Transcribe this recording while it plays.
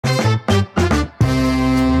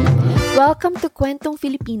Welcome to Kwentong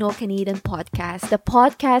Filipino Canadian Podcast, the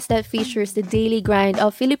podcast that features the daily grind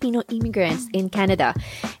of Filipino immigrants in Canada.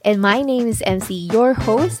 And my name is MC, your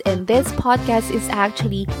host, and this podcast is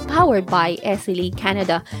actually powered by SLE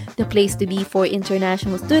Canada, the place to be for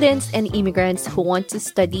international students and immigrants who want to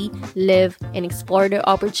study, live, and explore their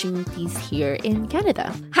opportunities here in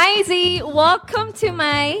Canada. Hi Z! Welcome to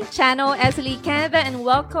my channel, SLE Canada, and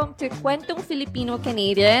welcome to Kwentong Filipino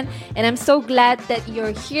Canadian. And I'm so glad that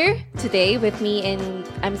you're here today with me, and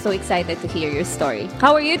I'm so excited to hear your story.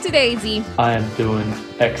 How are you today, Z? I am doing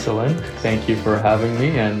excellent. Thank you for having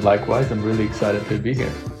me, and likewise, I'm really excited to be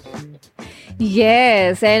here.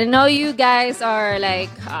 Yes, and I know you guys are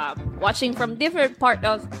watching from different part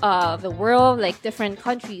of the world, like different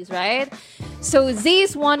countries, right? So Z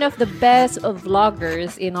is one of the best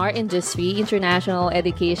vloggers in our industry, international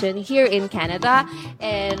education here in Canada,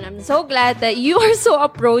 and I'm so glad that you are so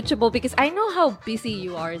approachable because I know how busy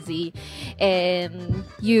you are, Z, and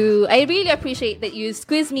I really appreciate that you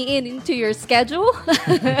squeeze me into your schedule.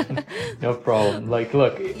 No problem.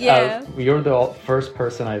 You're the first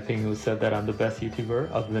person I think who said that I'm the best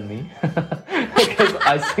YouTuber other than me, because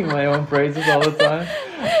I sing my own praises all the time.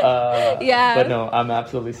 But no, I'm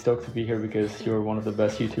absolutely stoked to be here because you're one of the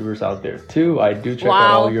best YouTubers out there too. I do check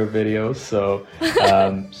out all your videos, so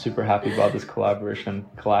super happy about this collaboration.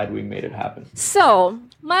 Glad we made it happen. So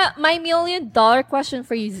my $1 million question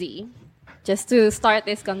for you, Z, just to start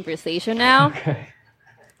this conversation now. Okay.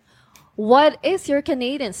 What is your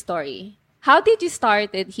Canadian story? How did you start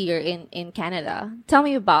it here in Canada? Tell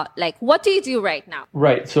me about, what do you do right now?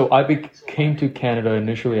 Right. So I came to Canada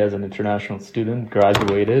initially as an international student,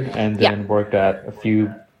 graduated, and then worked at a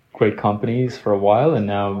few great companies for a while, and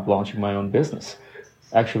now I'm launching my own business.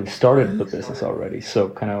 Actually started the business already. So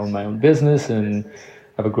kind of own my own business and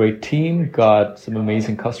have a great team, got some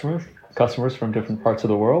amazing customers from different parts of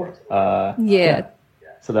the world.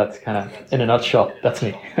 So that's kind of, in a nutshell, that's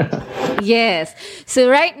me. Yes. So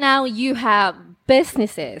right now you have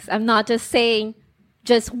businesses. I'm not just saying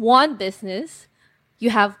just one business.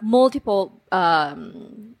 You have multiple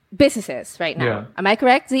businesses right now. Yeah. Am I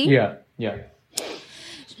correct, Z? Yeah.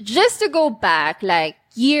 Just to go back,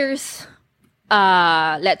 years,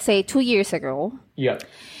 let's say 2 years ago. Yeah.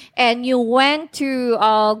 And you went to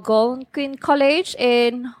Algonquin College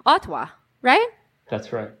in Ottawa, right?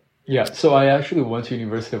 That's right. Yeah, so I actually went to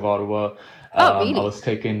University of Ottawa. Really? I was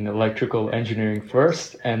taking electrical engineering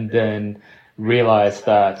first, and then realized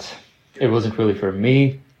that it wasn't really for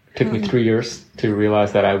me. It took me 3 years to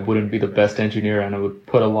realize that I wouldn't be the best engineer, and I would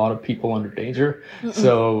put a lot of people under danger.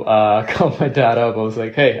 So I called my dad up. I was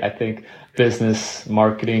like, hey, I think business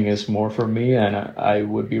marketing is more for me, and I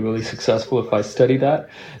would be really successful if I study that.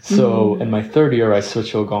 So in my third year, I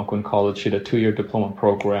switched to Algonquin College, did a 2-year diploma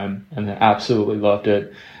program, and I absolutely loved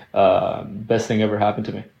it. Best thing ever happened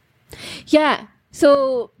to me. Yeah.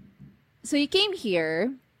 So you came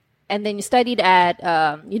here, and then you studied at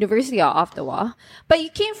University of Ottawa, but you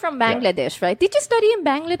came from Bangladesh, right? Did you study in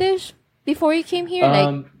Bangladesh before you came here,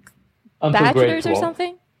 bachelor's or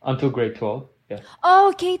something? Until grade 12. Yeah.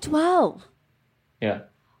 Oh, K-12. Yeah.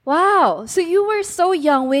 Wow. So you were so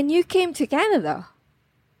young when you came to Canada.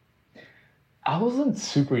 I wasn't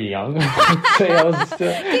super young. I'd say I was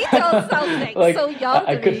still... Details sound so young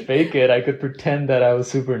I to could me. fake it. I could pretend that I was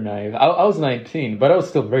super naive. I was 19, but I was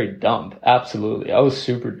still very dumb. Absolutely. I was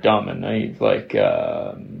super dumb and naive.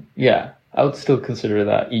 I would still consider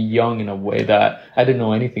that young in a way that I didn't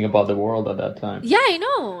know anything about the world at that time. Yeah, I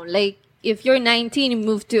know. If you're 19, you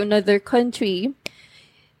move to another country.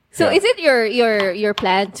 So is it your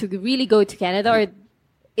plan to really go to Canada, or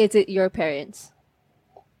is it your parents?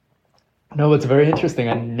 No, it's very interesting.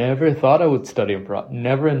 I never thought I would study abroad.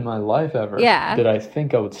 Never in my life ever did I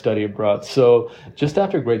think I would study abroad. So just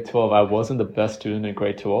after grade 12, I wasn't the best student in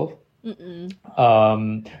grade 12.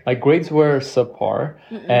 My grades were subpar.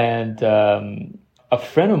 And a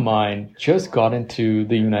friend of mine just got into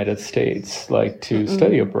the United States, to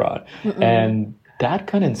study abroad. And that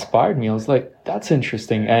kind of inspired me. I was like, that's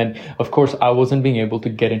interesting. And of course, I wasn't being able to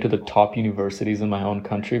get into the top universities in my own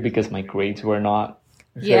country because my grades were not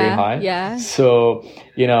very high. Yeah. So,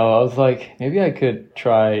 I was like, maybe I could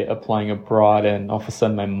try applying abroad. And all of a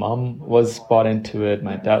sudden my mom was bought into it.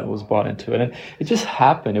 My dad was bought into it. And it just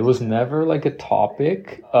happened. It was never a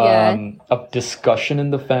topic of discussion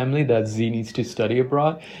in the family that Z needs to study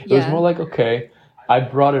abroad. It was more okay, I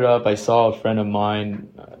brought it up. I saw a friend of mine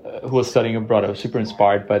who was studying abroad. I was super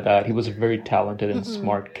inspired by that. He was a very talented and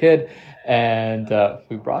smart kid. And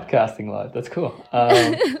we're broadcasting live. That's cool.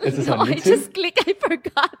 Is this on YouTube? I just clicked. I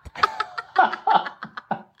forgot.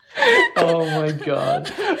 Oh my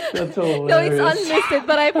God. That's hilarious. No, it's unlisted,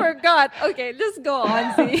 but I forgot. Okay, just go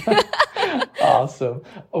on, see. Awesome.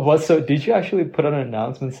 So did you actually put an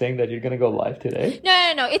announcement saying that you're going to go live today?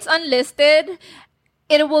 No. It's unlisted.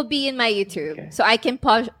 It will be in my YouTube. Okay. So I can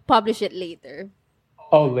publish it later.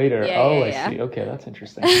 Oh, later. I see. Okay, that's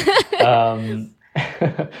interesting.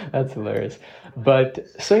 That's hilarious. But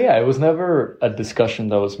so yeah, it was never a discussion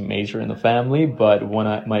that was major in the family. But when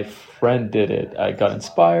my friend did it, I got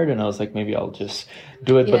inspired and I was like, maybe I'll just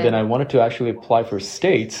do it. Yeah. But then I wanted to actually apply for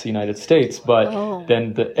United States. But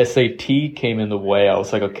then the SAT came in the way. I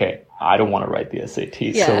was like, okay, I don't want to write the SAT.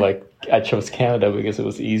 Yeah. So like I chose Canada because it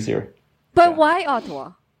was easier. But why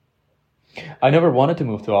Ottawa? I never wanted to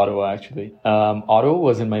move to Ottawa, actually. Ottawa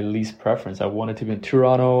was in my least preference. I wanted to be in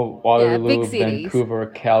Toronto, Waterloo, Vancouver,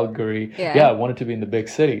 Calgary. Yeah, I wanted to be in the big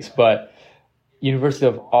cities. But University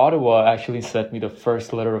of Ottawa actually sent me the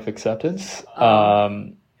first letter of acceptance.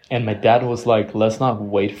 And my dad was like, let's not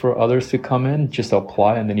wait for others to come in. Just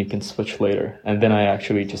apply and then you can switch later. And then I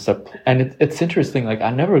actually just... And it's interesting. Like,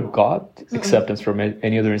 I never got acceptance from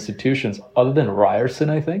any other institutions other than Ryerson,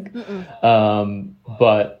 I think.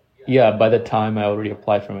 But... yeah, by the time I already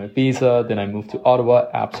applied for my visa, then I moved to Ottawa.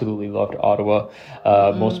 Absolutely loved Ottawa.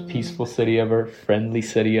 Most peaceful city ever, friendly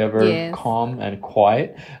city ever, calm and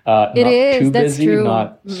quiet. Not too busy,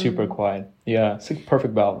 not super quiet. Yeah, it's a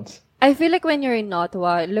perfect balance. I feel like when you're in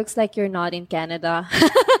Ottawa, it looks like you're not in Canada.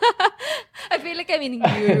 I feel like I'm in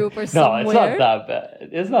Europe or somewhere. No, it's not that bad.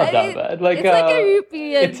 It's not that bad. Like, it's like a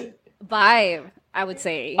European vibe, I would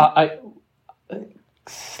say.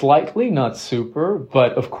 Slightly, not super,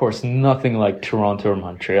 but of course nothing like Toronto or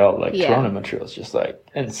Montreal. Like Toronto and Montreal is just like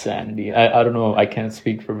insanity. I don't know, I can't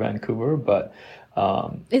speak for Vancouver, but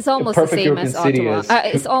it's almost the same as Ottawa.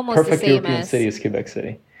 It's almost the same European city as Quebec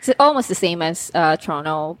City. It's almost the same as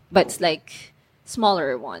Toronto, but it's like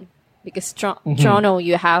smaller one. Because Toronto,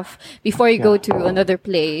 you have, before you go to another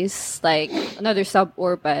place, like another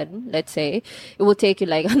suburban, let's say, it will take you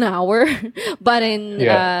like an hour. But in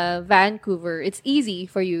Vancouver, it's easy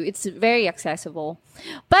for you. It's very accessible.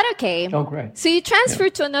 But okay. Oh, great. So you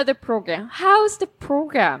transferred to another program. How's the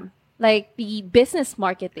program? Like the business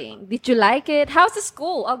marketing. Did you like it? How's the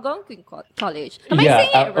school? Algonquin College. Am I saying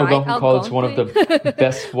it right? Algonquin College,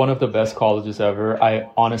 one of the best colleges ever. I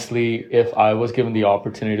honestly, if I was given the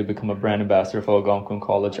opportunity to become a brand ambassador for Algonquin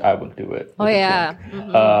College, I would do it. Oh yeah.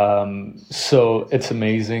 So it's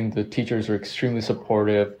amazing. The teachers are extremely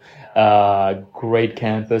supportive. Great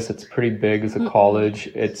campus. It's pretty big as a college.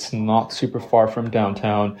 It's not super far from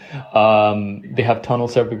downtown. They have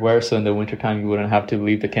tunnels everywhere, so in the wintertime you wouldn't have to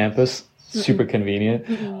leave the campus. Super convenient.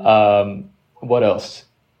 What else?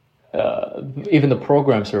 Even the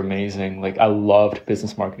programs are amazing. Like I loved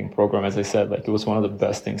business marketing program. As I said, like it was one of the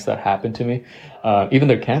best things that happened to me. Even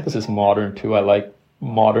their campus is modern too. I like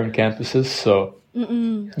modern campuses. So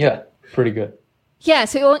yeah, pretty good. Yeah.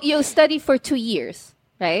 So you study for 2 years.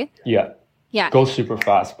 Right? Yeah. Goes super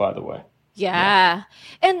fast, by the way. Yeah.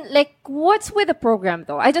 And like, what's with the program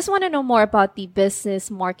though? I just want to know more about the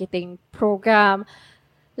business marketing program.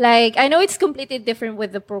 Like, I know it's completely different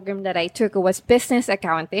with the program that I took. It was business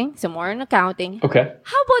accounting, so more in accounting. Okay.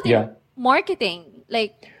 How about in marketing?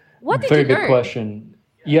 Like, what did you learn? Very good question.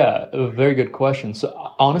 Yeah, a very good question.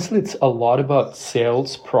 So honestly, it's a lot about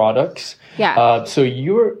sales products. Yeah. So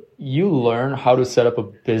you learn how to set up a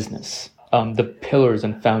business. The pillars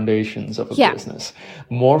and foundations of a business,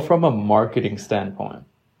 more from a marketing standpoint.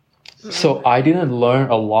 So I didn't learn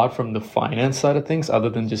a lot from the finance side of things other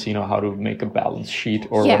than just, how to make a balance sheet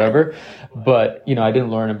or whatever. But, I didn't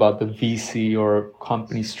learn about the VC or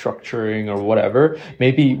company structuring or whatever.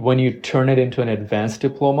 Maybe when you turn it into an advanced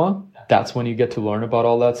diploma, that's when you get to learn about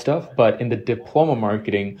all that stuff. But in the diploma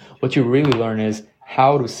marketing, what you really learn is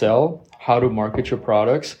how to sell, how to market your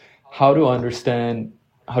products, how to understand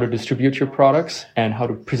how to distribute your products and how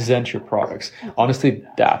to present your products. Honestly,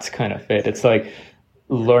 that's kind of it. It's like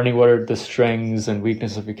learning what are the strengths and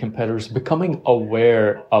weaknesses of your competitors, becoming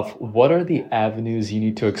aware of what are the avenues you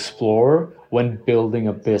need to explore when building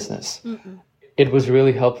a business. It was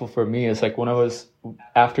really helpful for me. It's like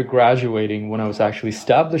after graduating, when I was actually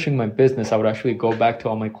establishing my business, I would actually go back to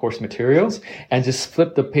all my course materials and just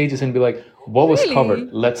flip the pages and be like, what was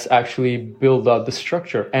covered? Let's actually build out the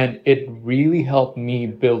structure. And it really helped me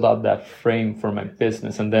build out that frame for my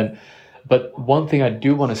business. But one thing I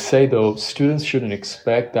do want to say though, students shouldn't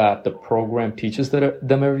expect that the program teaches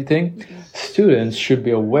them everything. Students should be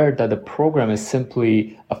aware that the program is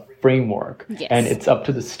simply a framework. And it's up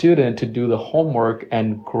to the student to do the homework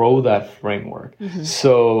and grow that framework.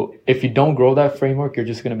 So if you don't grow that framework, you're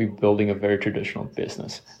just going to be building a very traditional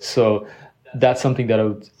business. So that's something that I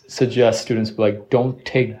would suggest students, like, don't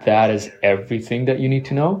take that as everything that you need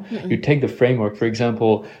to know. You take the framework. For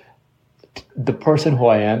example, the person who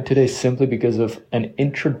I am today is simply because of an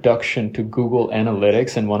introduction to Google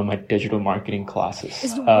Analytics in one of my digital marketing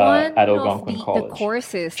classes at Algonquin College. The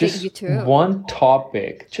courses just that you took. One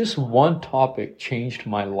topic changed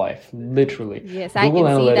my life, literally. Yes, Google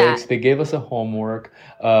I can Analytics, see that. they gave us a homework.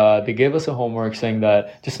 They gave us a homework saying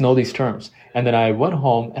that just know these terms. And then I went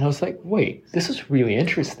home and I was like, wait, this is really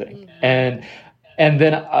interesting. And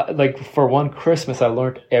then, like, for one Christmas, I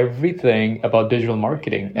learned everything about digital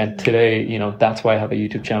marketing. And today, you know, that's why I have a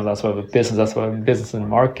YouTube channel. That's why I have a business. That's why I have a business and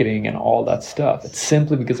marketing and all that stuff. It's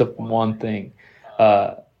simply because of one thing.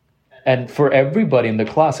 And for everybody in the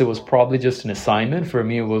class, it was probably just an assignment. For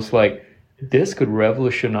me, it was like, this could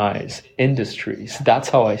revolutionize industries. That's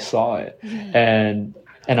how I saw it. And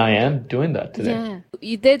I am doing that today. Yeah.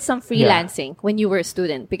 You did some freelancing when you were a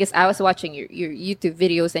student, because I was watching your YouTube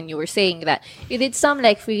videos and you were saying that you did some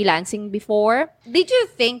like freelancing before. Did you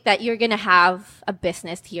think that you're going to have a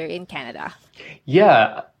business here in Canada?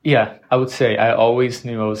 Yeah. I would say I always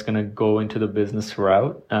knew I was going to go into the business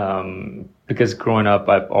route. Because growing up,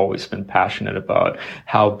 I've always been passionate about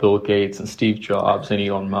how Bill Gates and Steve Jobs and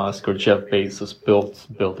Elon Musk or Jeff Bezos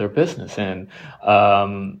built their business. And,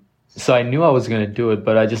 so I knew I was going to do it,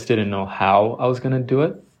 but I just didn't know how I was going to do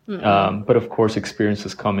it. But of course,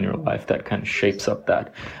 experiences come in your life that kind of shapes up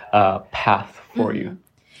that path for you.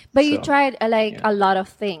 But you tried a lot of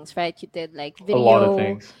things, right? You did like video, a lot of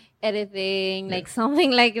things, editing, like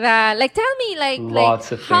something like that. Like, tell me,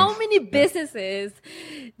 lots of how things. many businesses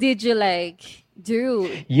did you do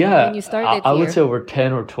when you started I would say over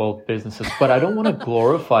 10 or 12 businesses, but I don't want to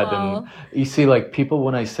glorify them. You see, like, people,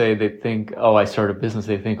 when I say they think, oh, I started a business,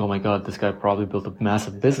 they think, oh my God, this guy probably built a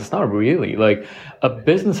massive business. Not really. Like, a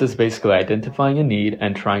business is basically identifying a need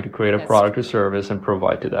and trying to create a product or service and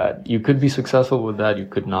provide to that. You could be successful with that. You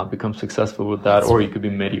could not become successful with that, or you could be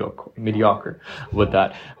mediocre with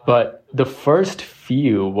that. But the first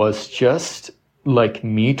few was just like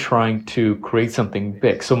me trying to create something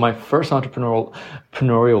big. So my first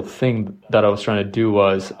entrepreneurial thing that I was trying to do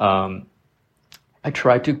was I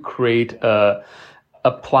tried to create a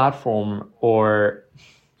platform, or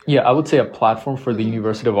I would say a platform for the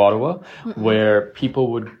University of Ottawa, where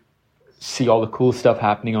people would see all the cool stuff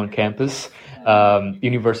happening on campus.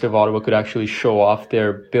 University of Ottawa could actually show off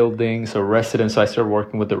their buildings or residents. So I started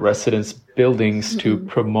working with the residents' buildings to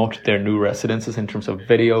promote their new residences in terms of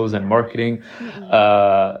videos and marketing.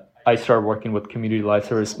 I started working with Community Life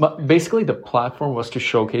Service. Basically, the platform was to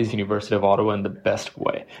showcase University of Ottawa in the best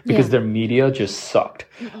way, because their media just sucked.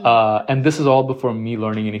 And this is all before me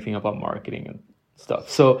learning anything about marketing and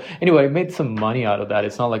stuff. So anyway, I made some money out of that.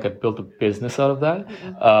 It's not like I built a business out of that.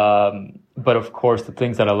 But of course, the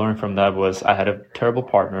things that I learned from that was I had a terrible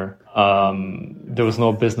partner. There was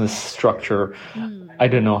no business structure. I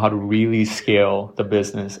didn't know how to really scale the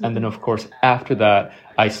business. And then, of course, after that,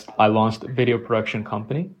 I launched a video production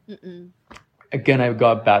company. Again, I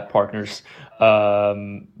got bad partners.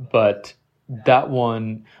 But that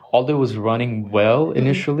one, although it was running well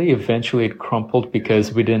initially, eventually it crumpled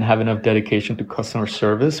because we didn't have enough dedication to customer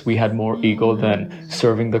service. We had more ego than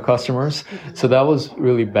serving the customers. So that was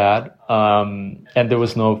really bad. And there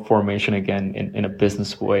was no formation, again, in a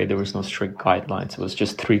business way. There was no strict guidelines. It was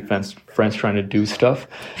just three friends trying to do stuff.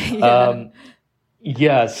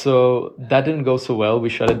 So that didn't go so well. We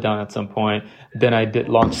shut it down at some point. Then I did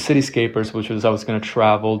launch Cityscapers, which was I was going to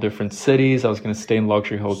travel different cities. I was going to stay in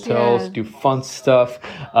luxury hotels, do fun stuff.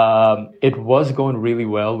 It was going really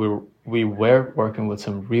well. We were working with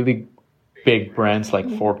some really big brands like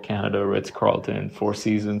Ford Canada, Ritz-Carlton, Four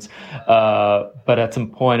Seasons. But at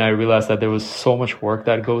some point, I realized that there was so much work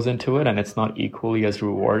that goes into it, and it's not equally as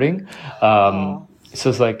rewarding. So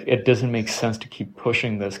it's like, it doesn't make sense to keep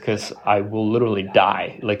pushing this, because I will literally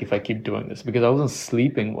die, like, if I keep doing this, because I wasn't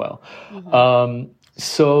sleeping well.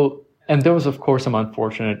 And there was, of course, some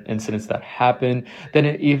unfortunate incidents that happened. Then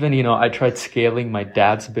I tried scaling my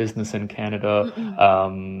dad's business in Canada.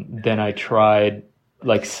 Then I tried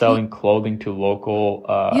selling clothing to local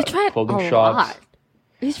clothing shops.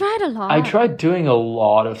 You tried a lot. I tried doing a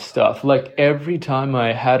lot of stuff. Like, every time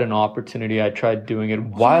I had an opportunity, I tried doing it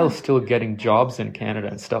while still getting jobs in Canada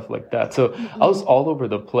and stuff like that. So I was all over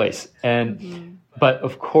the place. But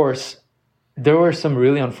of course, there were some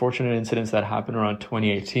really unfortunate incidents that happened around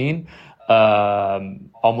 2018.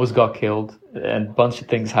 Almost got killed, and a bunch of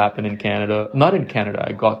things happened in Canada. Not in Canada.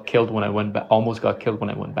 I got killed when I went back. Almost got killed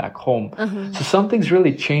when I went back home. So some things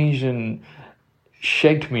really changed and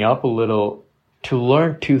shaked me up a little, to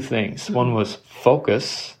learn two things. One was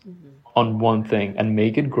focus on one thing and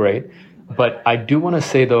make it great. But I do want to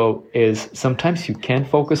say, though, is sometimes you can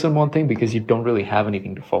focus on one thing because you don't really have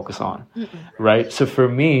anything to focus on, right? So for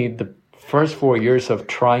me, the first 4 years of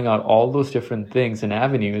trying out all those different things and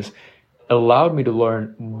avenues allowed me to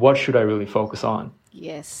learn what should I really focus on.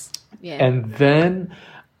 Yes. Yeah. And then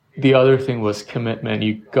the other thing was commitment.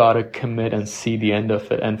 You gotta commit and see the end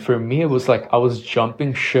of it. And for me, it was like I was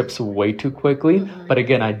jumping ships way too quickly. But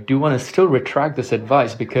again, I do want to still retract this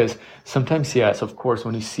advice because sometimes, yes, of course,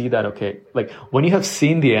 when you see that, okay, like when you have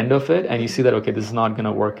seen the end of it and you see that, okay, this is not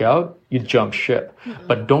gonna work out, you jump ship.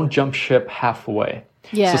 But don't jump ship halfway.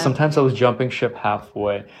 Yeah. So sometimes I was jumping ship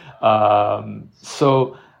halfway.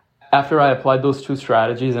 So after I applied those two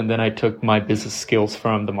strategies and then I took my business skills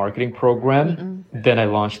from the marketing program, then I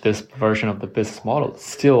launched this version of the business model.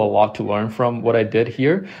 Still a lot to learn from what I did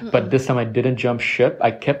here, but this time I didn't jump ship.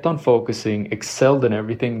 I kept on focusing, excelled in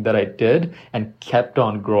everything that I did, and kept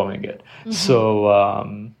on growing it.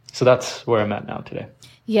 So that's where I'm at now today.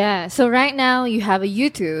 Yeah. So right now you have a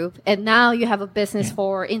YouTube, and now you have a business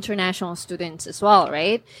for international students as well,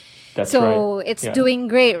 right? That's right. So it's doing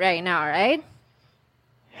great right now, right?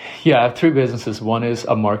 Yeah, I have three businesses. One is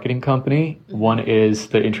a marketing company, one is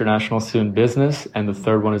the international student business, and the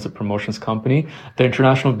third one is a promotions company. The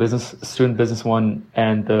international student business one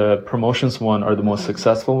and the promotions one are the most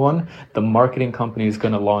successful one. The marketing company is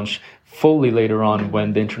going to launch fully later on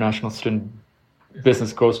when the international student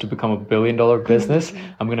business grows to become $1 billion business.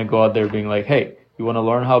 I'm going to go out there being like, hey, you want to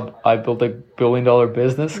learn how I built $1 billion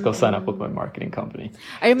business? Go sign up with my marketing company.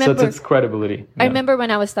 I remember, so it's credibility. Yeah. I remember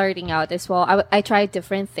when I was starting out as well, I tried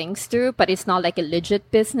different things too, but it's not like a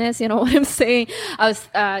legit business. You know what I'm saying? I was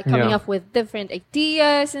coming up with different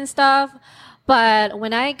ideas and stuff. But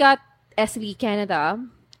when I got SLE Canada,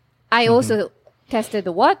 I also tested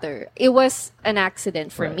the water. It was an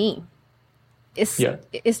accident for me. It's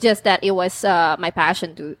just that it was my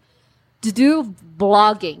passion to do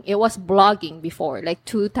blogging. It was blogging before, like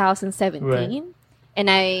 2017. Right. And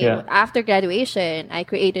after graduation, I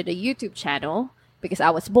created a YouTube channel because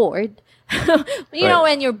I was bored. You know,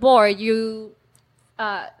 when you're bored, you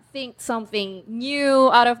think something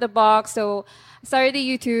new out of the box. So I started a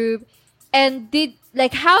YouTube. And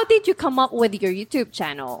how did you come up with your YouTube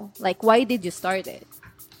channel? Like, why did you start it?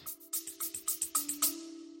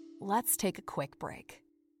 Let's take a quick break.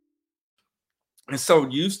 And so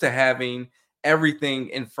used to having everything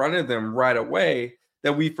in front of them right away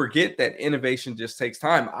that we forget that innovation just takes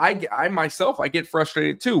time. I myself, I get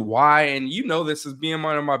frustrated too. Why? And you know, this is being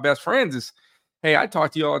one of my best friends is, hey, I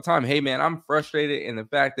talk to you all the time. Hey man, I'm frustrated in the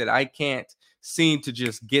fact that I can't seem to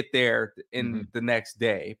just get there in the next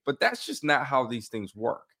day, but that's just not how these things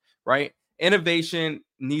work, right? Innovation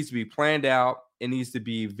needs to be planned out. It needs to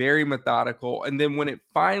be very methodical. And then when it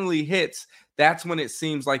finally hits, that's when it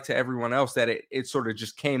seems like to everyone else that it sort of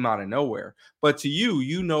just came out of nowhere. But to you,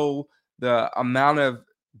 you know the amount of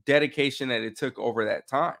dedication that it took over that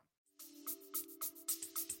time.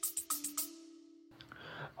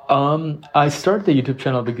 I started the YouTube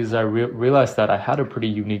channel because I realized that I had a pretty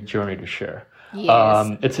unique journey to share.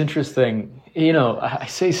 Yes. It's interesting. You know, I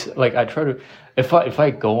say, like, I try to, if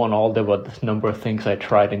I go on all the number of things I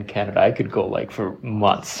tried in Canada, I could go like for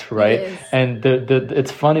months, right? Yes. And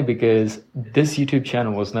it's funny because this YouTube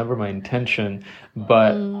channel was never my intention,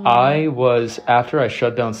 but after I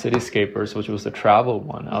shut down Cityscapers, which was the travel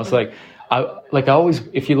one, I was like, I always,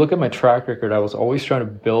 if you look at my track record, I was always trying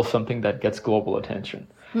to build something that gets global attention,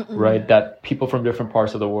 right? That people from different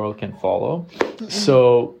parts of the world can follow.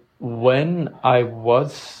 So when I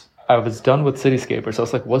was done with Cityscapers, I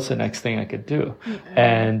was like, what's the next thing I could do?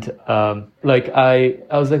 And I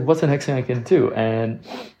was like, what's the next thing I can do? And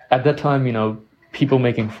at that time, you know, people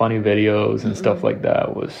making funny videos and stuff like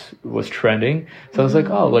that was trending. So I was like,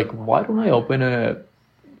 oh, like, why don't I open a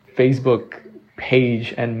Facebook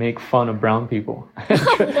page and make fun of brown people?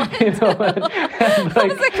 You know,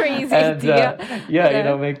 that's a crazy idea. You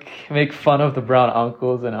know, make fun of the brown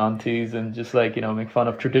uncles and aunties and just like, you know, make fun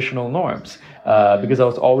of traditional norms because I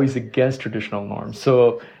was always against traditional norms.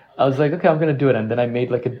 So I was like, okay, I'm gonna do it. And then I made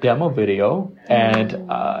like a demo video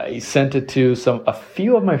and I sent it to a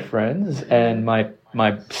few of my friends and my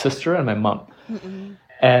sister and my mom.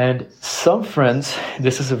 And some friends,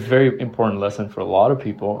 this is a very important lesson for a lot of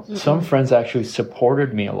people. Some friends actually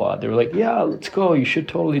supported me a lot. They were like, yeah, let's go. You should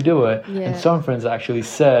totally do it. Yeah. And some friends actually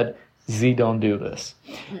said, Z, don't do this.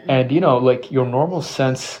 And, you know, like your normal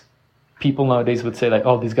sense, people nowadays would say like,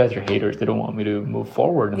 oh, these guys are haters. They don't want me to move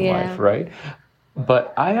forward in life, right?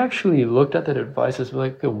 But I actually looked at that advice as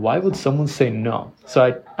like, okay, why would someone say no? So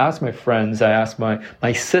I asked my friends, I asked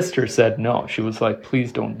my sister said no. She was like,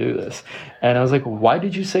 please don't do this. And I was like, why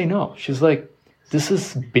did you say no? She's like, this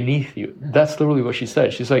is beneath you. That's literally what she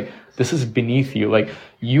said. She's like, this is beneath you. Like,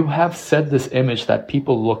 you have set this image that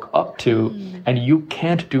people look up to, and you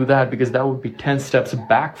can't do that because that would be 10 steps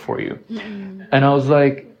back for you. And I was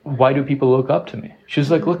like, why do people look up to me? She's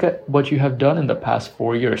like, look at what you have done in the past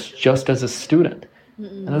 4 years just as a student.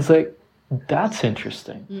 And I was like, that's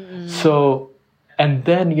interesting. So, and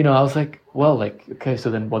then, you know, I was like, well, like, okay, so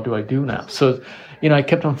then what do I do now? So, you know, I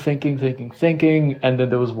kept on thinking. And then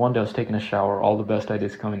there was one day I was taking a shower. All the best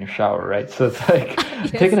ideas come in your shower, right? So it's like,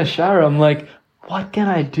 taking a shower, I'm like, what can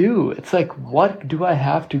I do? It's like, what do I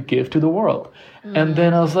have to give to the world? And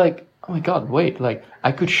then I was like, oh my God, wait, like,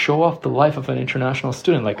 I could show off the life of an international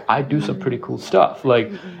student. Like, I do some pretty cool stuff.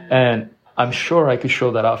 Like, and I'm sure I could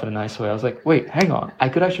show that off in a nice way. I was like, wait, hang on. I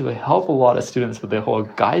could actually help a lot of students with the whole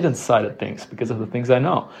guidance side of things because of the things I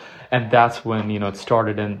know. And that's when, you know, it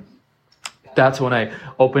started. And that's when I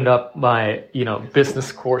opened up my, you know,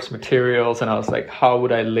 business course materials. And I was like, how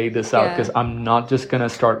would I lay this out? Because I'm not just going to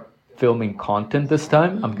start filming content this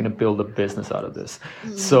time. I'm going to build a business out of this.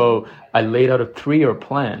 So I laid out a 3-year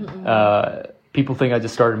plan. People think I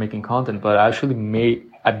just started making content, but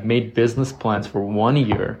I've made business plans for 1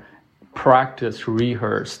 year, practiced,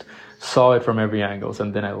 rehearsed, saw it from every angles,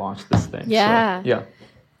 and then I launched this thing. Yeah. So, yeah.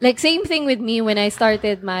 Like, same thing with me when I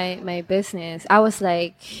started my business. I was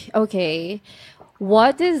like, okay,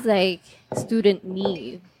 what does like student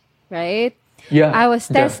need, right? Yeah. I was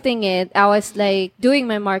testing it. I was like doing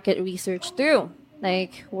my market research too.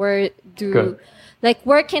 Like, where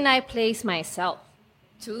can I place myself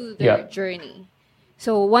to their journey?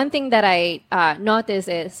 So one thing that I noticed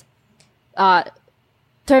is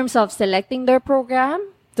terms of selecting their program,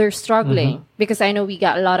 they're struggling because I know we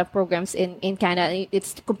got a lot of programs in Canada.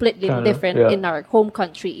 It's completely different in our home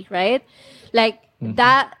country, right? Like,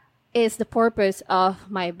 that is the purpose of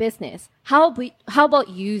my business. How about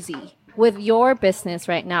Yuzi? With your business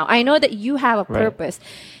right now, I know that you have a purpose.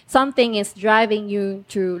 Something is driving you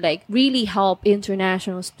to like really help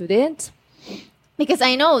international students, because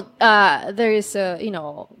I know there is a, you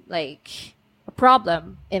know, like a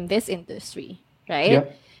problem in this industry,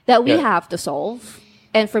 right? That we have to solve.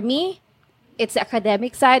 And for me, it's the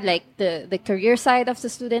academic side, like the career side of the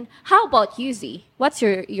student. How about Yuzi? What's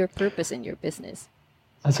your purpose in your business?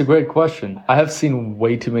 That's a great question. I have seen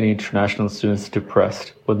way too many international students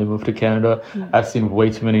depressed when they move to Canada. I've seen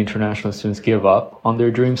way too many international students give up on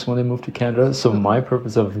their dreams when they move to Canada. So my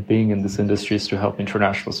purpose of being in this industry is to help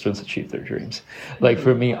international students achieve their dreams. Like,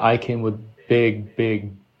 for me, I came with big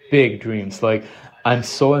dreams. Like, I'm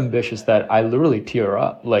so ambitious that I literally tear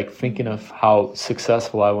up, like, thinking of how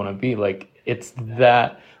successful I want to be. Like, it's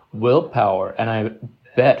that willpower. And I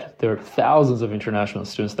bet there are thousands of international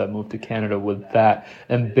students that move to Canada with that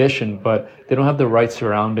ambition, but they don't have the right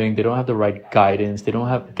surrounding, they don't have the right guidance, they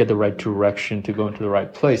don't get the right direction to go into the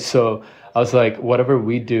right place. So I was like, whatever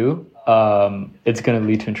we do, it's going to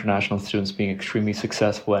lead to international students being extremely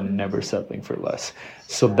successful and never settling for less.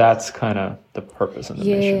 So that's kind of the purpose and the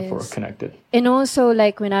mission for Connected. And also,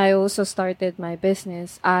 like, when I also started my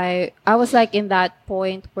business, I was like in that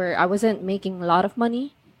point where I wasn't making a lot of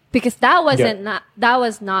money. Because that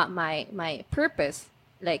was not my purpose,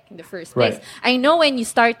 like, in the first place. I know when you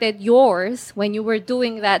started yours, when you were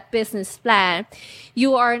doing that business plan,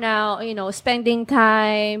 you are now, you know, spending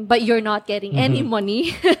time, but you're not getting any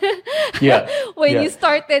money. When you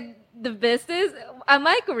started the business, am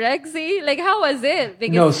I correct, Z? Like, how was it?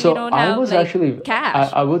 Because you don't have, I was like, actually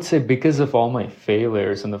cash. I would say because of all my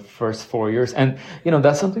failures in the first 4 years, and you know,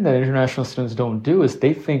 that's something that international students don't do, is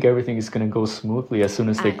they think everything is going to go smoothly as soon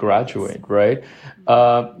as they graduate, right?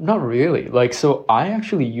 Not really. Like, so I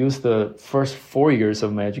actually used the first 4 years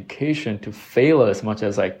of my education to fail as much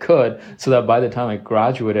as I could, so that by the time I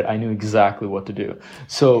graduated, I knew exactly what to do.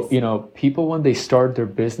 So, you know, people, when they start their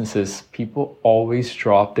businesses, people always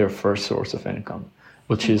drop their first source of income,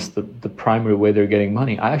 which is the primary way they're getting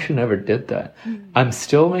money. I actually never did that. I'm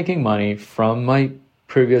still making money from my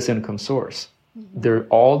previous income source. They're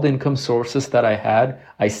all the income sources that I had,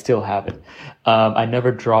 I still have it. I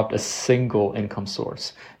never dropped a single income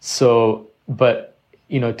source. So, but,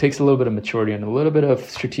 you know, it takes a little bit of maturity and a little bit of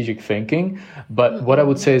strategic thinking. But what I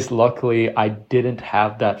would say is, luckily, I didn't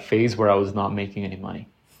have that phase where I was not making any money.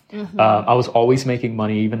 I was always making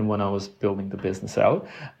money, even when I was building the business out.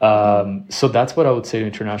 So that's what I would say to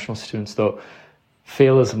international students, though.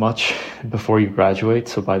 Fail as much before you graduate.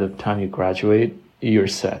 So by the time you graduate, you're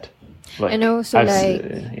set. Like, and also,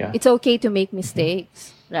 it's okay to make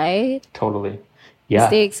mistakes, right? Totally. Yeah.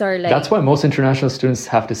 Mistakes are like... That's why most international students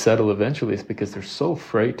have to settle eventually, is because they're so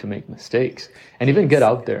afraid to make mistakes and even get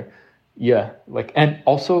out there. Yeah. Like, and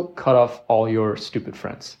also cut off all your stupid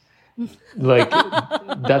friends. Like,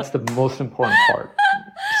 that's the most important part.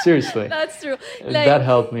 Seriously. That's true. Like, that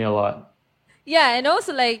helped me a lot. Yeah, and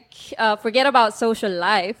also like forget about social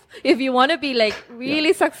life. If you want to be like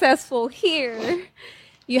really successful here,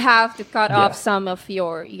 you have to cut off some of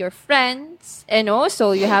your friends, and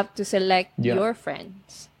also you have to select your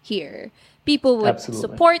friends here. People would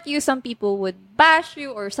support you, some people would bash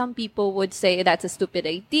you, or some people would say that's a stupid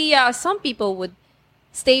idea. Some people would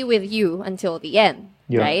stay with you until the end,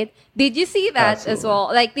 right? Did you see that as well?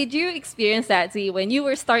 Like, did you experience that, Z, when you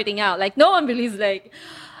were starting out? Like, no one believes, like,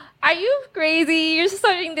 are you crazy? You're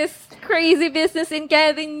starting this crazy business in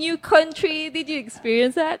Canada, new country. Did you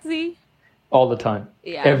experience that, Z? All the time.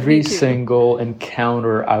 Yeah, every single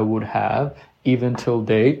encounter I would have, even till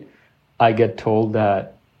date, I get told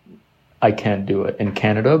that I can't do it in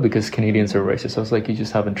Canada because Canadians are racist. I was like, you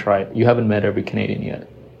just haven't tried. You haven't met every Canadian yet.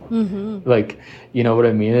 Mm-hmm. Like, you know what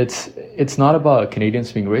I mean? It's not about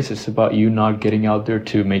Canadians being racist. It's about you not getting out there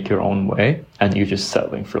to make your own way and you just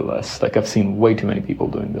settling for less. Like, I've seen way too many people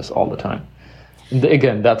doing this all the time. And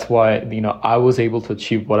again, that's why, you know, I was able to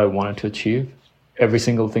achieve what I wanted to achieve. Every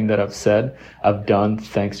single thing that I've said, I've done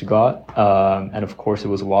thanks to God. And of course, it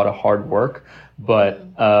was a lot of hard work. But,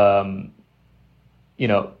 you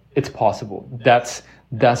know, it's possible. That's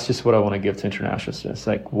just what I want to give to international students.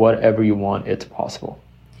 Like, whatever you want, it's possible.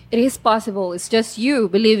 It is possible. It's just you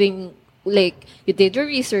believing, like, you did your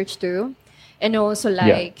research too. And also,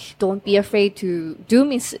 like, don't be afraid to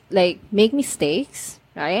make mistakes,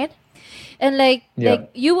 right? And, like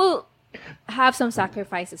you will have some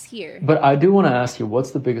sacrifices here. But I do want to ask you,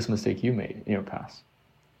 what's the biggest mistake you made in your past?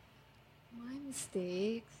 My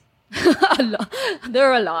mistakes?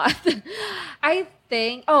 There are a lot. I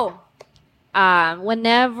think,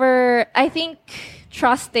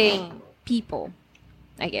 trusting people,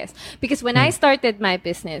 I guess. Because when I started my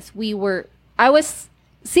business, I was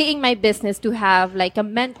seeing my business to have like a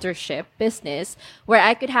mentorship business where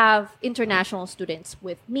I could have international students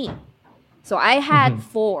with me. So I had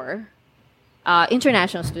 4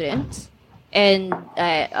 international students, and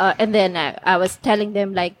then I was telling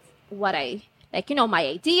them like what I like, you know, my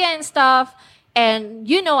idea and stuff. And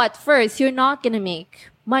you know, at first you're not gonna make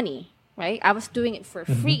money, right? I was doing it for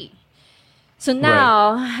free. So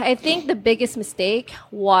now I think the biggest mistake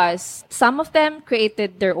was some of them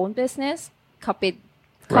created their own business, copied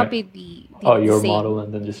the your same, model,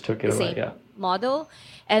 and then just took it away. Yeah, model,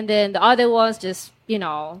 and then the other ones just, you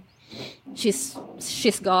know, she's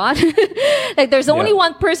gone. Like, there's only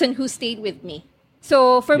one person who stayed with me.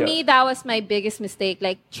 So for me, that was my biggest mistake,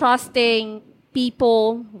 like trusting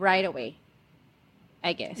people right away,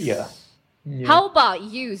 I guess. Yeah. How about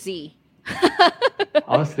you, Z?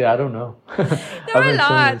 Honestly, I don't know. There were a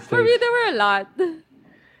lot. For me, there were a lot.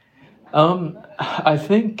 I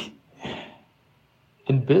think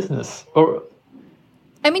in business, or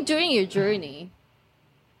I mean, during your journey.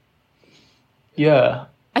 Yeah.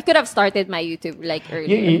 I could have started my YouTube like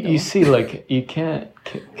earlier. You see, like, you can't,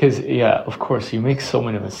 because of course, you make so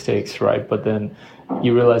many mistakes, right? But then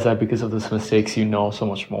you realize that because of those mistakes, you know so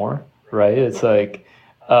much more, right? It's like,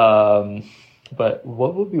 but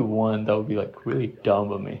what would be one that would be like really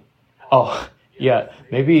dumb of me? Oh, yeah,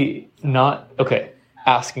 maybe not. Okay,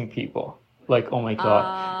 asking people. Like, oh my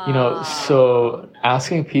God, you know, so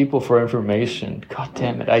asking people for information, God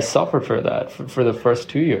damn it, I suffered for that for the first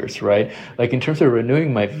 2 years, right? Like, in terms of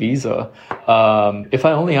renewing my visa, if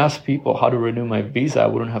I only asked people how to renew my visa, I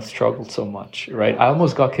wouldn't have struggled so much, right? I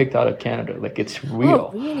almost got kicked out of Canada. Like, it's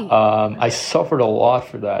real. Oh, really? I suffered a lot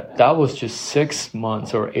for that. That was just 6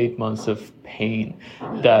 months or 8 months of pain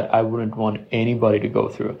that I wouldn't want anybody to go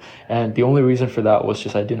through. And the only reason for that was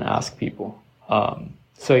just I didn't ask people.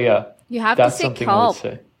 So yeah. You have to seek help.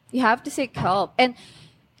 You have to seek help. And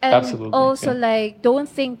Absolutely, also, like, don't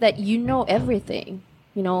think that you know everything.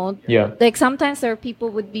 You know? Yeah. Like, sometimes there are people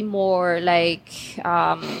would be more, like,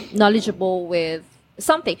 knowledgeable with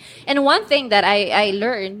something. And one thing that I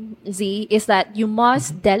learned, Z, is that you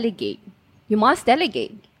must delegate. You must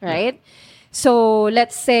delegate, right? So,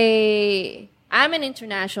 let's say I'm an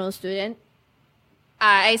international student.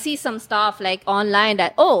 I see some stuff, like, online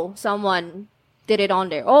that, someone did it on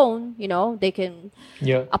their own, you know, they can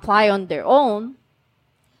apply on their own.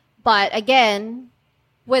 But again,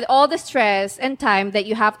 with all the stress and time that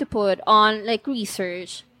you have to put on like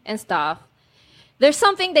research and stuff, there's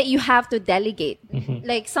something that you have to delegate.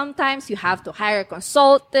 Like, sometimes you have to hire a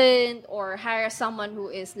consultant or hire someone who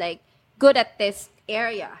is like good at this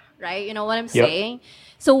area, right? You know what I'm saying?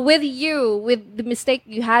 So with the mistake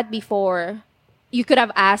you had before, you could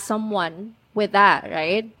have asked someone with that,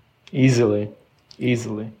 right? Easily.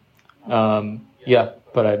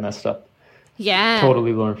 But I messed up.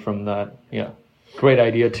 totally learn from that. Yeah. Great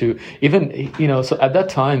idea too. Even, so at that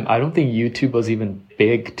time, I don't think YouTube was even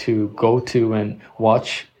big to go to and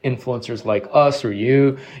watch influencers like us or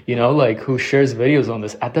you, like who shares videos on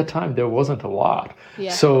this. At that time, there wasn't a lot.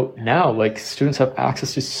 Yeah. So now, like, students have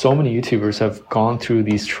access to so many YouTubers have gone through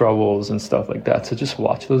these troubles and stuff like that. So just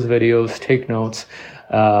watch those videos, take notes.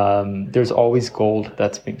 There's always gold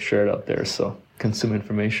that's being shared out there. So consume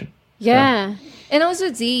information. Yeah. And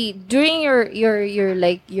also, Z, during your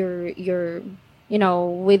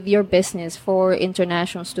with your business for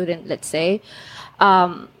international student, let's say,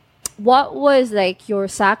 what was like your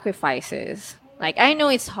sacrifices? Like, I know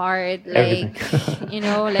it's hard, like,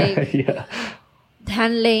 yeah.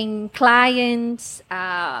 handling clients,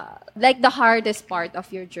 like the hardest part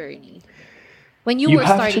of your journey when you were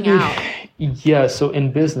starting out. Yeah. So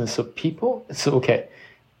in business, okay.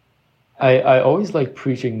 I always like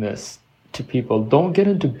preaching this to people. Don't get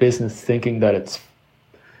into business thinking that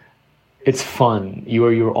it's fun. You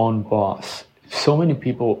are your own boss. So many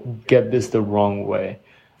people get this the wrong way.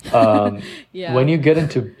 When you get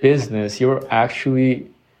into business, you're actually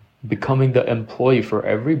becoming the employee for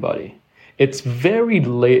everybody. It's very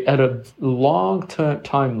late, at a long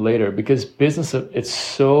time later, because business, it's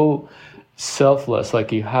so selfless.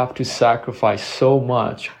 Like, you have to sacrifice so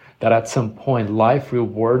much that at some point life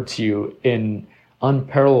rewards you in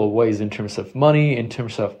unparalleled ways in terms of money, in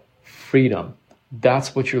terms of freedom.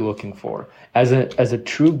 That's what you're looking for. As a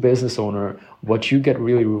true business owner, what you get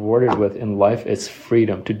really rewarded with in life is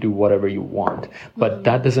freedom to do whatever you want. But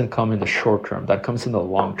that doesn't come in the short term. That comes in the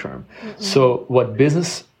long term. So what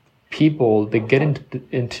business people, they get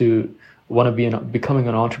into want to be becoming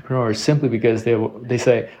an entrepreneur simply because they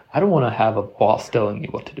say, I don't want to have a boss telling me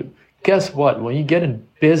what to do. Guess what? When you get in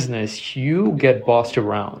business, you get bossed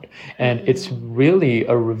around. And it's really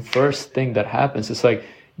a reverse thing that happens. It's like,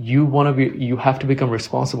 you have to become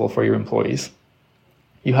responsible for your employees.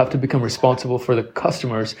 You have to become responsible for the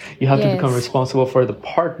customers. You have to become responsible for the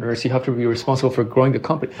partners. You have to be responsible for growing the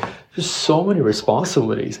company. There's so many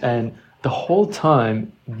responsibilities. And the whole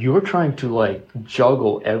time you're trying to like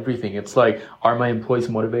juggle everything. It's like, are my employees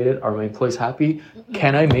motivated? Are my employees happy?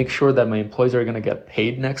 Can I make sure that my employees are going to get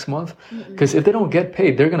paid next month? Because if they don't get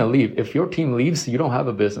paid, they're going to leave. If your team leaves, you don't have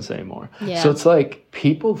a business anymore. So it's like,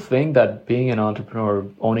 people think that being an entrepreneur,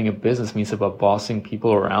 owning a business means about bossing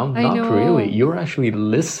people around. Not really. You're actually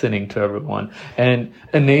listening to everyone and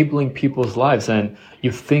enabling people's lives, and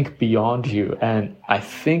you think beyond you. And I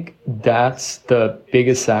think that's the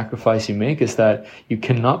biggest sacrifice you make, is that you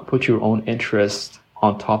cannot put your own interest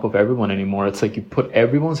on top of everyone anymore. It's like you put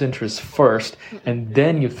everyone's interests first, and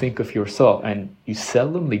then you think of yourself, and you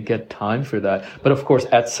seldomly get time for that. But of course,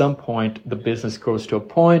 at some point, the business grows to a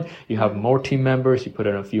point, you have more team members, you put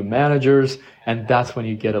in a few managers, and that's when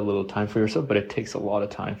you get a little time for yourself, but it takes a lot of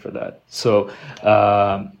time for that. So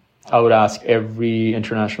I would ask every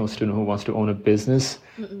international student who wants to own a business,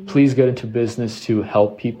 please get into business to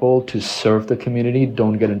help people, to serve the community.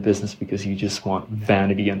 Don't get in business because you just want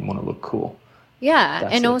vanity and want to look cool. Yeah,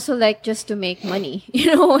 that's also like just to make money,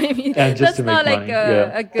 you know what I mean? And just that's to make not like money.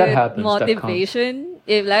 a good motivation.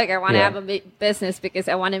 If like I want to have a business because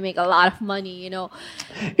I want to make a lot of money, you know.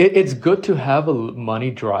 It's good to have a money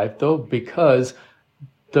drive though, because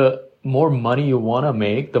the more money you want to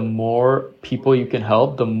make, the more people you can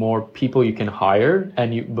help, the more people you can hire,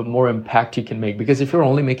 and the more impact you can make. Because if you're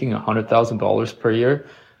only making $100,000 per year,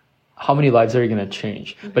 how many lives are you going to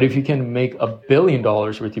change? But if you can make $1 billion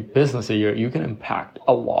with your business a year, you can impact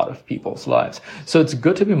a lot of people's lives. So it's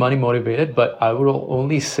good to be money motivated, but I would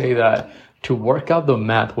only say that to work out the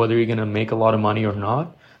math, whether you're going to make a lot of money or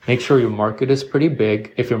not, make sure your market is pretty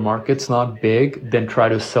big. If your market's not big, then try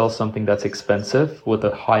to sell something that's expensive with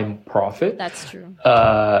a high profit. That's true.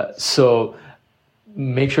 So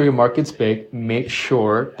make sure your market's big. Make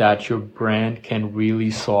sure that your brand can really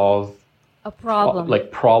solve a problem, like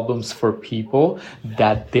problems for people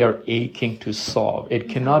that they're aching to solve. It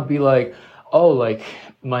cannot be like, oh, like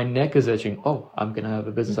my neck is itching. Oh, I'm going to have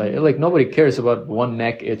a business idea. Like nobody cares about one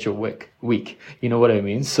neck itch a week. You know what I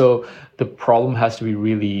mean? So the problem has to be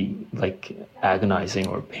really like agonizing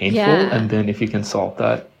or painful. And then if you can solve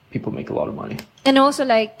that, people make a lot of money. And also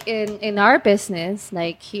like in our business,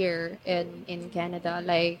 like here in Canada,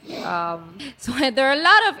 like, so there are a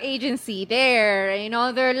lot of agency there, you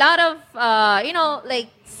know, there are a lot of, you know, like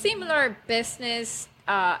similar business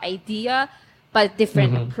idea, but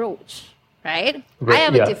different approach. Right? I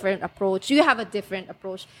have a different approach. You have a different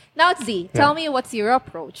approach. Now, Z, tell me what's your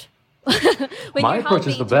approach? My approach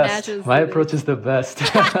is the best. My approach is the best.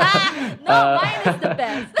 No, mine is the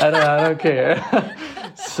best. I don't care.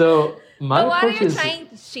 So my approach is... What are you trying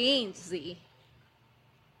to change, Z?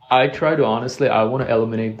 I try to honestly, I want to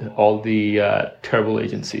eliminate all the terrible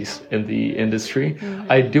agencies in the industry.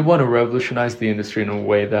 I do want to revolutionize the industry in a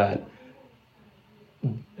way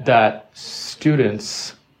that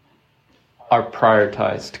students are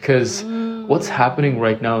prioritized, because what's happening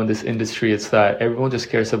right now in this industry is that everyone just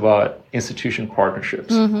cares about institution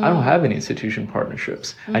partnerships. I don't have any institution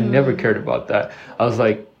partnerships. I never cared about that. I was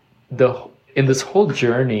like, in this whole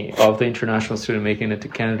journey of the international student making it to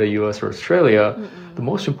Canada, US, or Australia, the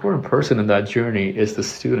most important person in that journey is the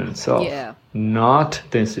student itself, not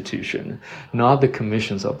the institution, not the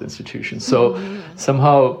commissions of the institution. So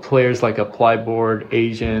somehow players like Apply Board,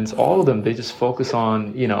 agents, all of them, they just focus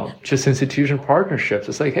on, just institution partnerships.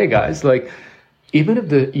 It's like, hey guys, like, even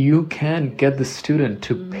if you can get the student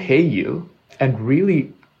to pay you and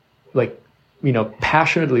really, like,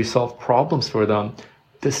 passionately solve problems for them,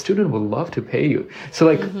 the student would love to pay you. So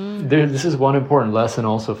like, this is one important lesson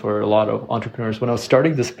also for a lot of entrepreneurs. When I was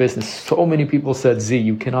starting this business, so many people said, Z,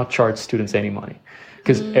 you cannot charge students any money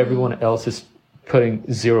because everyone else is putting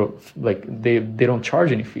zero, like they don't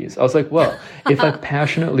charge any fees. I was like, well, if I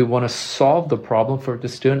passionately want to solve the problem for the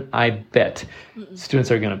student, I bet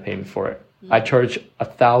students are going to pay me for it. I charge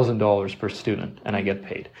 $1,000 per student and I get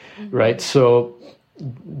paid, right? So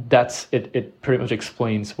that's it. It pretty much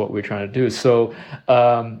explains what we're trying to do. So,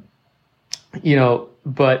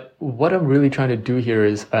 but what I'm really trying to do here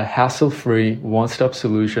is a hassle-free, one-stop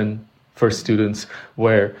solution for students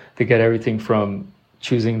where they get everything from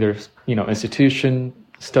choosing their, institution,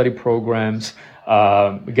 study programs,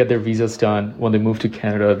 get their visas done. When they move to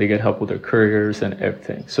Canada, they get help with their careers and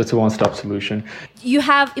everything. So it's a one-stop solution. You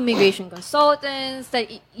have immigration consultants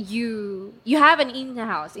that you have an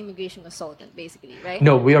in-house immigration consultant, basically, right?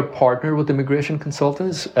 No, we are partnered with immigration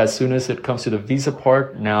consultants. As soon as it comes to the visa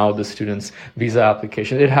part, now the students' visa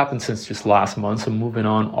application, it happened since just last month. So moving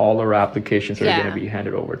on, all our applications are going to be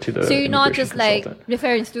handed over to the. So you're not just like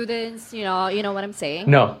referring students, you know what I'm saying?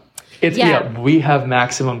 No. We have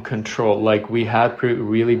maximum control. Like, we had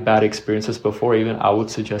really bad experiences before. Even I would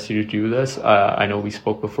suggest you to do this. I know we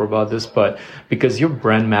spoke before about this, but because your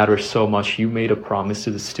brand matters so much, you made a promise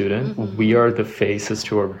to the student. We are the faces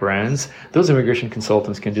to our brands. Those immigration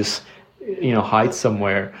consultants can just, hide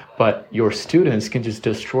somewhere, but your students can just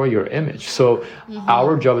destroy your image. So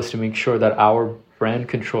our job is to make sure that our brand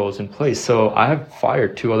control is in place. So I have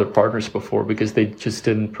fired 2 other partners before because they just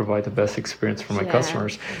didn't provide the best experience for my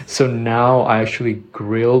customers. So now I actually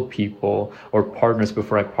grill people or partners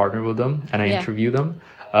before I partner with them and I interview them.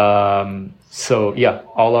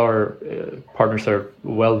 All our partners are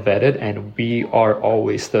well vetted, and we are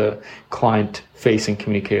always the client-facing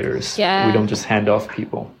communicators. We don't just hand off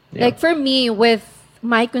people. Like for me, with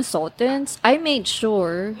my consultants, I made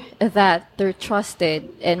sure that they're trusted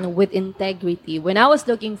and with integrity. When I was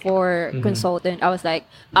looking for consultant, I was like,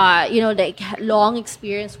 long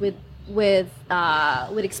experience with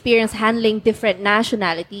experience handling different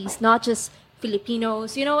nationalities, not just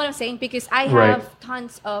Filipinos. You know what I'm saying? Because I have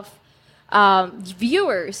tons of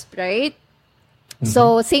viewers, right?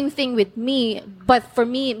 So same thing with me. But for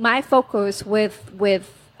me, my focus with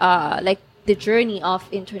the journey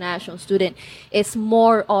of international student is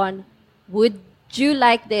more on, would you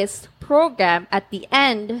like this program at the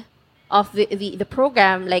end of the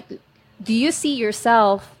program? Like, do you see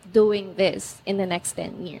yourself doing this in the next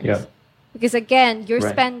 10 years? Yeah. Because again, you're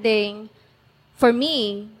spending, for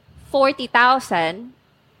me, 40,000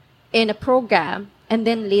 in a program, and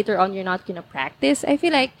then later on you're not going to practice. I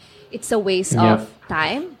feel like it's a waste of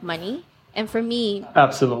time, money. And for me,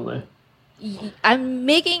 absolutely, I'm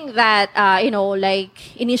making that,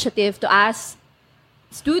 initiative to ask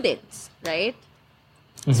students, right?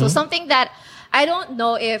 So something that I don't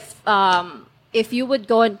know if you would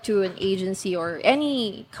go into an agency or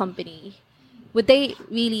any company, would they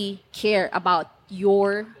really care about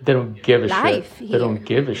your They don't give a life shit. Here? They don't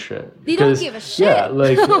give a shit. They don't give a shit. Yeah,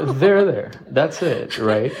 like they're there. That's it,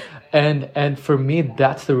 right? And for me,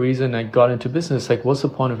 that's the reason I got into business. Like, what's the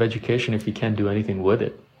point of education if you can't do anything with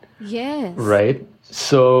it? Yes. Right?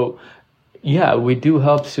 So, yeah, we do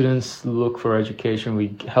help students look for education.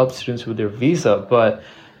 We help students with their visa. But,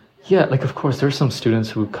 yeah, like, of course, there's some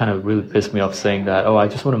students who kind of really piss me off saying that, I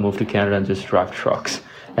just want to move to Canada and just drive trucks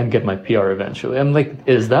and get my PR eventually. I'm like,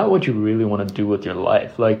 is that what you really want to do with your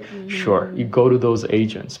life? Like, sure, you go to those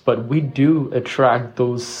agents. But we do attract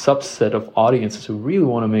those subset of audiences who really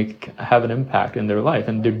want to have an impact in their life.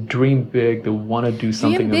 And they dream big. They want to do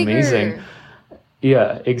something amazing.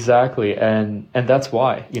 Yeah, exactly. And that's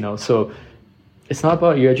why, so it's not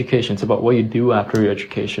about your education. It's about what you do after your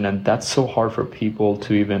education. And that's so hard for people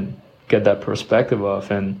to even get that perspective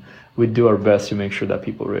of. And we do our best to make sure that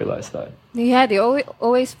people realize that. Yeah, they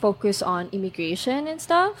always focus on immigration and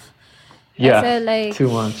stuff. Yeah, said, like, too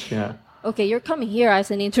much, yeah. Okay, you're coming here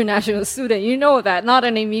as an international student. You know that, not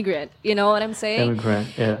an immigrant. You know what I'm saying? Immigrant,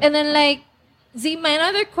 yeah. And then, like, Z, my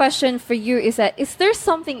another question for you is that, is there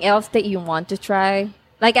something else that you want to try?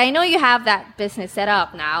 Like, I know you have that business set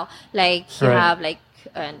up now. Like, you have, like,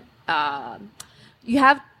 you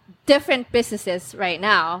have different businesses right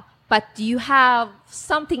now. But do you have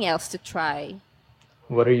something else to try?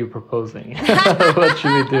 What are you proposing? What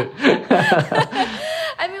should we do?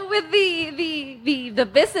 I mean, with the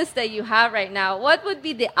business that you have right now, what would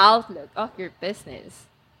be the outlook of your business?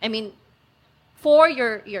 I mean, for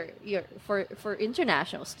for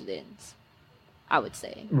international students, I would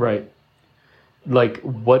say. Right. Like,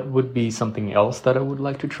 what would be something else that I would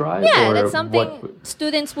like to try? Yeah, or that's something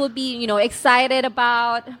students will be, excited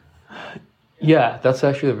about. Yeah, that's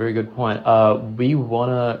actually a very good point. We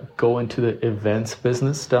want to go into the events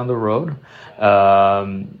business down the road.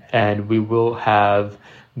 And we will have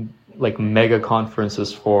like mega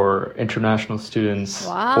conferences for international students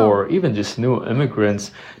or even just new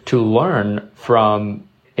immigrants to learn from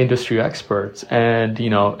industry experts and,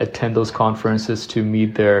 attend those conferences to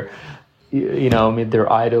meet their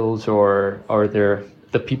idols or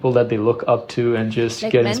the people that they look up to and just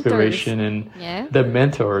like get mentors. Inspiration and the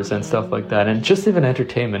mentors and stuff like that. And just even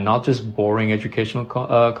entertainment, not just boring educational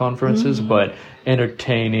conferences, but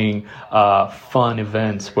entertaining, fun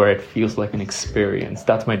events where it feels like an experience.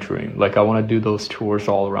 That's my dream. Like, I want to do those tours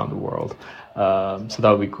all around the world. So that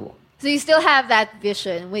would be cool. So you still have that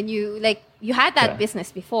vision when you had that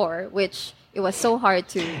business before, which it was so hard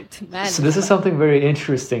to manage. So this is something very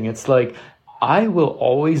interesting. It's like, I will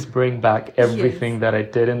always bring back everything that I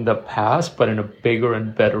did in the past, but in a bigger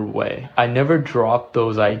and better way. I never dropped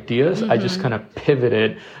those ideas. I just kind of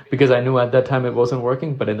pivoted because I knew at that time it wasn't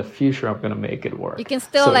working, but in the future, I'm going to make it work. You can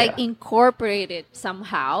still incorporate it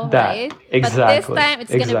somehow, right? Exactly. But this time,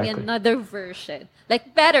 it's going to be another version,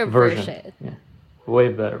 like better version. Yeah. Way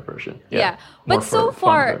better version. Yeah. But so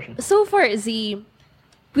far, Z,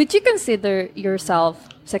 would you consider yourself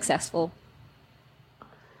successful?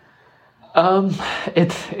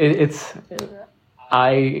 If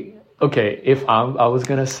I was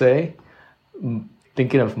gonna say,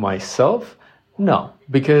 thinking of myself, no,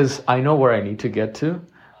 because I know where I need to get to,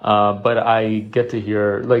 but I get to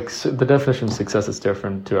hear, the definition of success is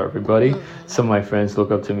different to everybody. Some of my friends look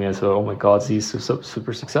up to me and say, oh my God, he's so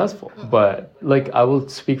super successful. But I will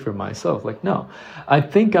speak for myself, no, I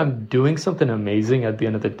think I'm doing something amazing at the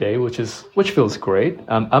end of the day, which feels great.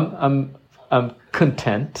 I'm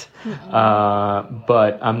content,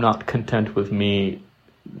 but I'm not content with me,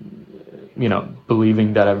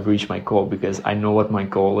 believing that I've reached my goal, because I know what my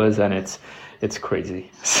goal is, and it's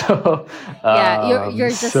crazy. So you're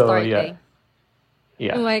just starting.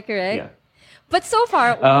 Yeah. Am I correct? Yeah. But so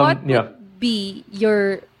far, what would be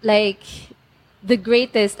your the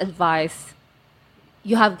greatest advice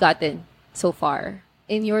you have gotten so far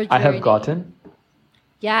in your journey? I have gotten.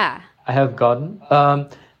 Yeah. I have gotten.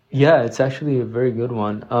 Yeah, it's actually a very good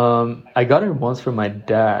one. I got it once from my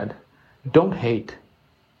dad. Don't hate.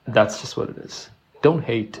 That's just what it is. Don't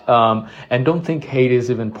hate. And don't think hate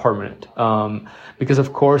is even permanent. Because,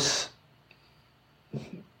 of course,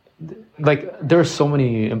 there are so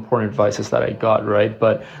many important advices that I got, right?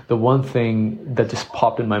 But the one thing that just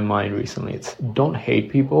popped in my mind recently, it's don't hate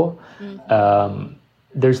people.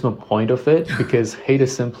 There's no point of it, because hate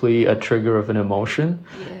is simply a trigger of an emotion.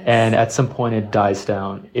 And at some point it dies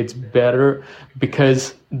down. It's better,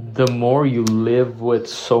 because the more you live with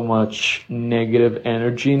so much negative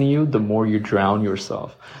energy in you, the more you drown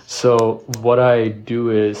yourself. So what I do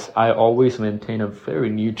is I always maintain a very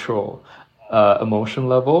neutral emotion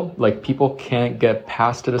level. People can't get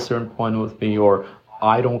past at a certain point with me, or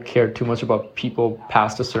I don't care too much about people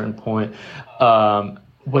past a certain point.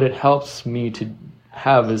 What it helps me to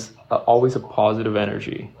have is always a positive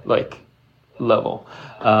energy level,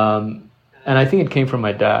 and I think it came from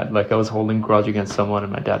my dad. I was holding grudge against someone,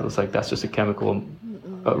 and my dad was like, that's just a chemical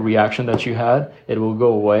reaction that you had, it will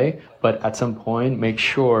go away, but at some point make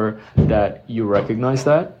sure that you recognize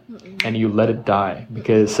that and you let it die,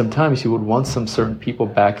 because sometimes you would want some certain people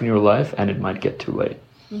back in your life and it might get too late.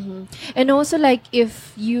 And also,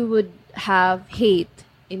 if you would have hate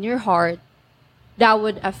in your heart, that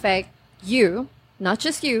would affect you. Not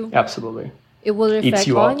just you. Absolutely. It will reflect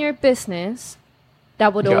on your business.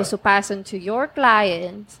 That would also pass on to your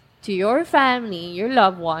clients, to your family, your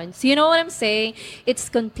loved ones. You know what I'm saying? It's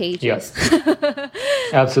contagious. Yes.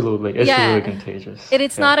 Absolutely. It's really contagious.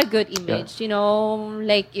 It's not a good image.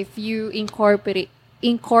 If you incorporate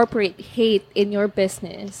incorporate hate in your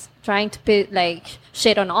business, trying to put like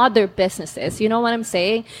shit on other businesses. You know what I'm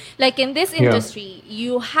saying? Like in this industry,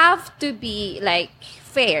 you have to be like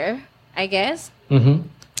fair, I guess. Mm-hmm.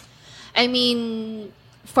 I mean,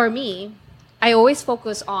 for me, I always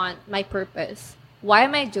focus on my purpose. Why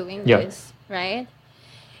am I doing this, right?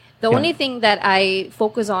 The only thing that I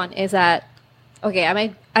focus on is that, okay,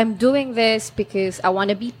 I'm doing this because I want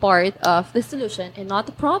to be part of the solution and not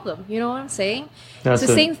the problem. You know what I'm saying? It's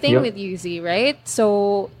the same thing with you, Z, right?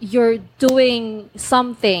 So you're doing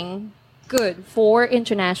something good for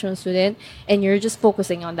international student, and you're just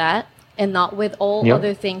focusing on that and not with all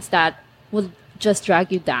other things that will just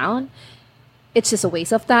drag you down. It's just a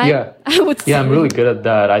waste of time. Yeah, I would say. Yeah, I'm really good at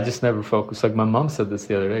that. I just never focus. Like my mom said this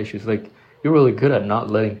the other day. She's like, "You're really good at not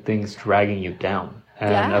letting things dragging you down."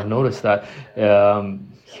 And I've noticed that.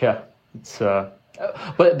 It's.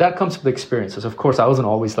 But that comes with experiences. Of course, I wasn't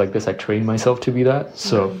always like this. I trained myself to be that.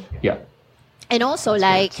 So yeah. And also,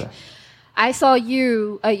 like, I saw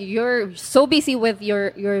you. You're so busy with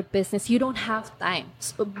your business. You don't have time.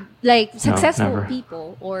 So, like successful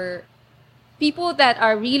people or people that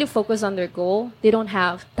are really focused on their goal, they don't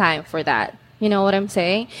have time for that. You know what I'm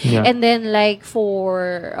saying? Yeah. And then like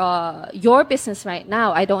for your business right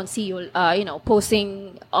now, I don't see you,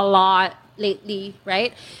 posting a lot lately,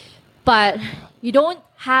 right? But you don't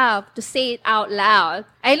have to say it out loud.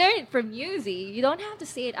 I learned it from you, Z. You don't have to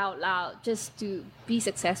say it out loud just to be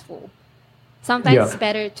successful. Sometimes it's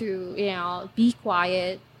better to, be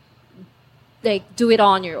quiet, like do it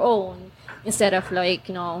on your own instead of like,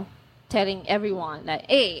 telling everyone that,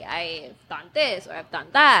 hey, I've done this or I've done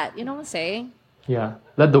that. You know what I'm saying? Yeah.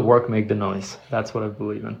 Let the work make the noise. That's what I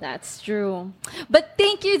believe in. That's true. But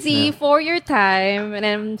thank you, Z, for your time.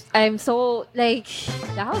 And I'm so like,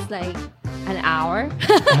 that was like an hour.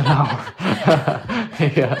 An hour.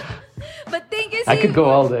 Yeah. But thank you, Z. I could go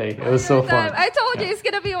all day. It was so fun. I told you it's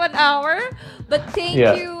going to be 1 hour. But thank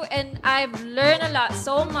you. And I've learned a lot,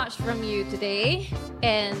 so much from you today.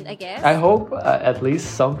 And I guess I hope at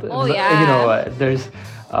least something. Oh yeah. There's.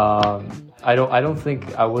 I don't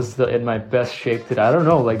think I was in my best shape today. I don't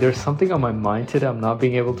know. Like there's something on my mind today. I'm not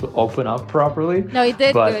being able to open up properly. No, you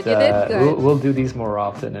did good. You did good. We'll do these more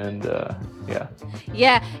often, and yeah.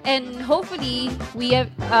 Yeah, and hopefully we have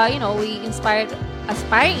we inspired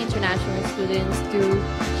aspiring international students to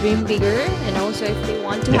dream bigger, and also if they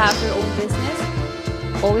want to have their own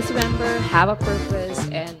business, always remember, have a purpose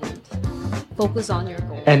and focus on your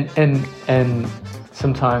goal. And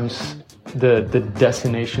sometimes the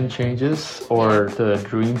destination changes or the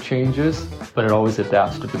dream changes, but it always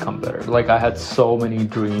adapts to become better. Like I had so many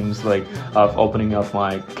dreams, like of opening up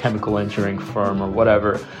my chemical engineering firm or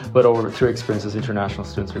whatever, but through experiences, international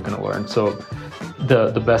students are going to learn. So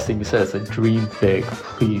the best thing you said is like dream big.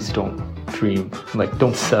 Please don't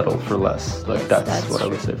don't settle for less. Like that's what I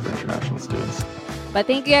would say for international students. But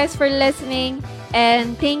thank you guys for listening,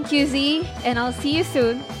 and thank you, Z, and I'll see you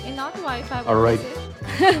soon in Not Wi-Fi. All right.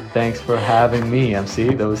 Thanks for having me, MC.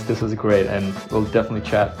 This was great, and we'll definitely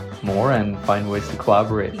chat more and find ways to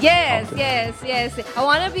collaborate. Yes. I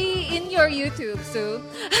want to be in your YouTube soon.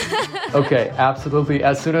 Okay, absolutely.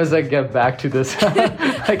 As soon as I get back to this,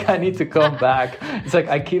 like I need to come back. It's like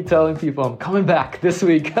I keep telling people I'm coming back this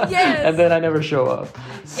week, and then I never show up.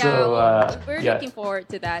 So we're looking forward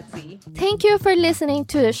to that, Z. Thank you for listening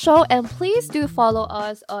to the show, and please do follow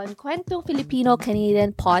us on Kwentong Filipino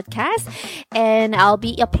Canadian podcast, and I'll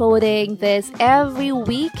be uploading this every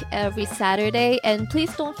week, every Saturday. And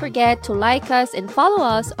please don't forget to like us and follow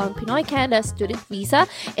us on Pinoy Canada Student Visa.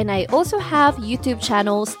 And I also have YouTube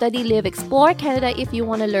channel Study Live Explore Canada if you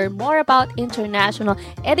want to learn more about international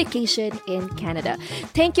education in Canada.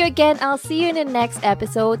 Thank you again. I'll see you in the next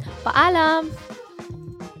episode. Paalam!